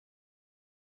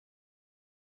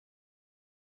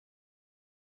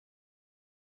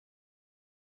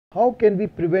How can we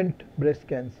prevent breast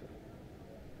cancer?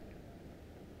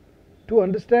 To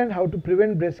understand how to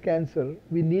prevent breast cancer,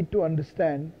 we need to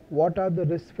understand what are the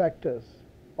risk factors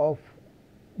of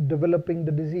developing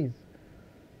the disease.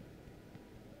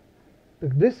 The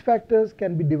risk factors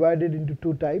can be divided into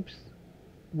two types.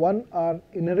 One are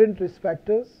inherent risk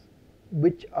factors,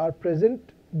 which are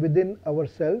present within our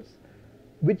cells,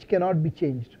 which cannot be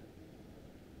changed.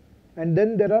 And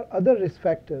then there are other risk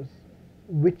factors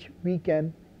which we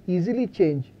can easily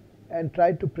change and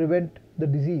try to prevent the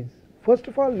disease. First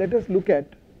of all, let us look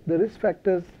at the risk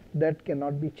factors that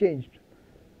cannot be changed.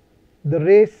 The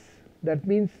race, that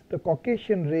means the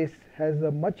Caucasian race, has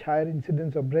a much higher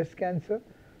incidence of breast cancer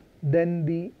than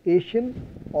the Asian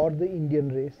or the Indian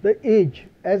race. The age,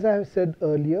 as I have said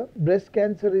earlier, breast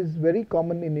cancer is very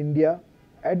common in India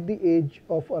at the age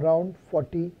of around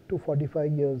 40 to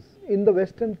 45 years. In the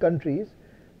Western countries,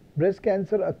 breast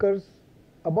cancer occurs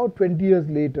about 20 years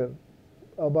later,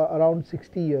 about around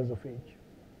 60 years of age.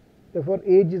 Therefore,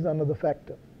 age is another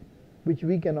factor which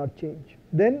we cannot change.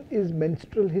 Then is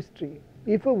menstrual history.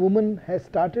 If a woman has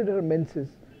started her menses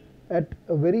at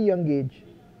a very young age,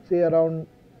 say around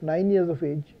 9 years of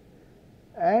age,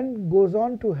 and goes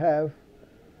on to have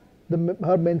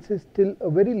her menses till a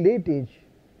very late age,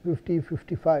 50,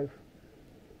 55,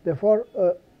 therefore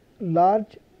a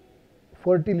large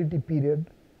fertility period,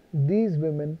 these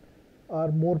women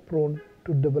are more prone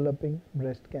to developing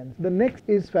breast cancer. The next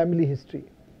is family history.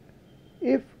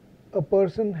 If a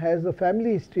person has a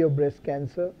family history of breast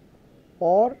cancer,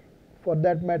 or for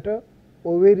that matter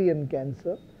ovarian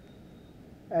cancer,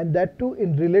 and that too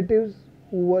in relatives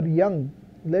who were young,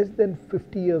 less than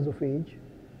 50 years of age,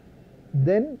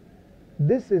 then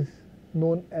this is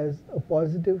known as a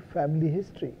positive family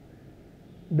history.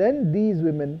 Then these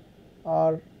women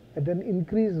are at an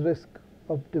increased risk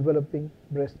of developing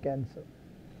breast cancer.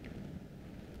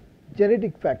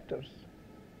 Genetic factors.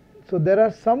 So there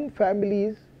are some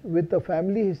families with a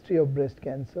family history of breast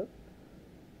cancer,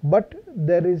 but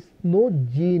there is no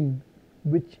gene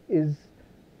which is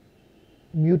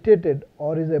mutated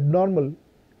or is abnormal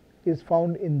is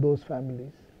found in those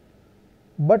families.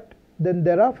 But then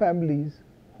there are families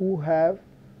who have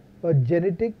a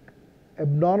genetic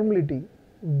abnormality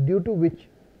due to which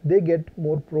they get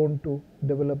more prone to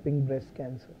developing breast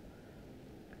cancer.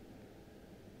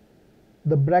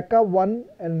 The BRCA1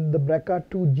 and the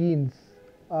BRCA2 genes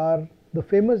are the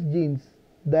famous genes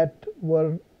that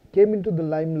came into the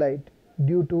limelight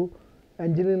due to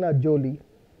Angelina Jolie,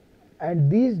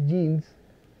 and these genes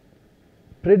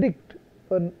predict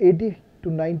an 80 to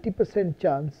 90%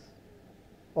 chance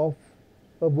of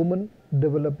a woman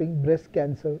developing breast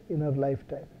cancer in her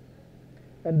lifetime,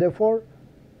 and therefore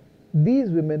these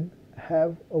women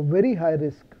have a very high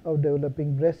risk of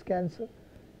developing breast cancer,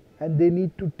 and they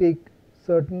need to take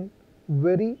certain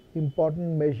very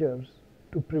important measures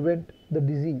to prevent the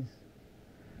disease.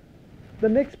 The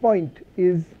next point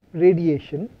is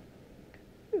radiation.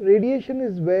 Radiation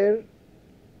is where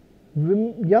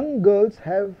young girls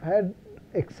have had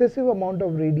excessive amount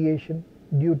of radiation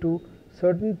due to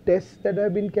certain tests that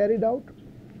have been carried out,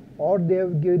 or they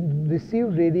have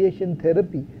received radiation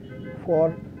therapy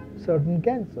for certain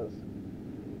cancers.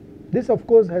 This of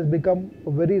course has become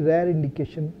a very rare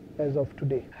indication as of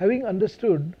today. Having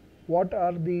understood what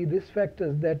are the risk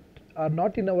factors that are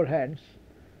not in our hands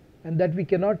and that we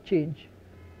cannot change,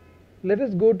 let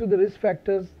us go to the risk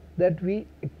factors that we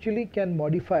actually can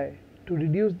modify to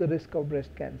reduce the risk of breast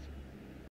cancer.